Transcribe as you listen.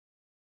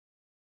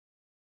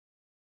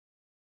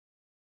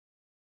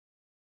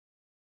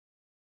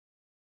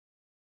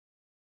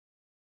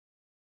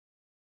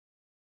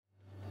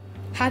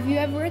Have you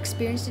ever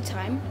experienced a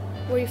time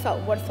where you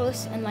felt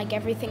worthless and like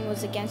everything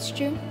was against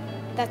you?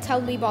 That's how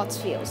Lee Botts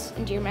feels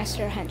in Dear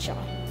Mr. Henshaw.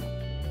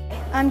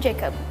 I'm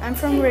Jacob. I'm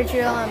from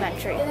Ridgeview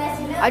Elementary.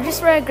 I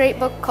just read a great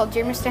book called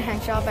Dear Mr.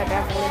 Henshaw by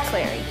Beverly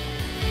Cleary.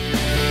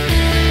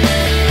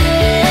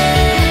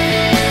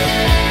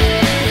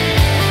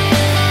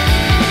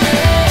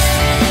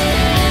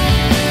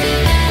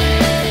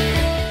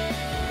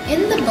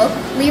 In the book,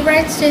 Lee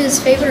writes to his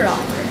favorite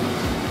author.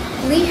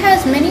 Lee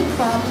has many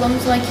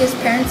problems, like his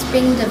parents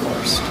being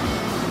divorced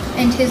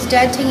and his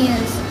dad taking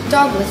his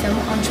dog with him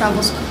on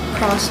travels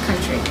cross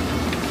country.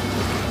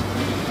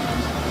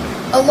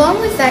 Along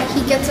with that,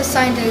 he gets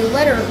assigned a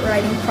letter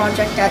writing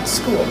project at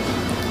school.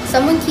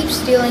 Someone keeps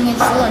stealing his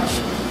lunch.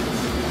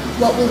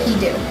 What will he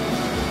do?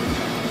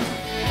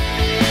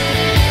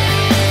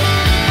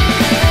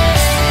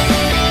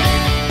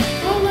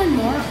 To learn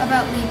more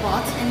about Lee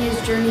Botts and his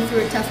journey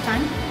through a tough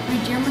time,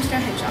 read Dear Mr.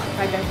 Henshaw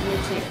by Beverly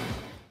Cleary.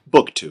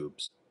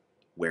 Booktubes,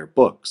 where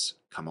books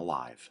come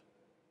alive.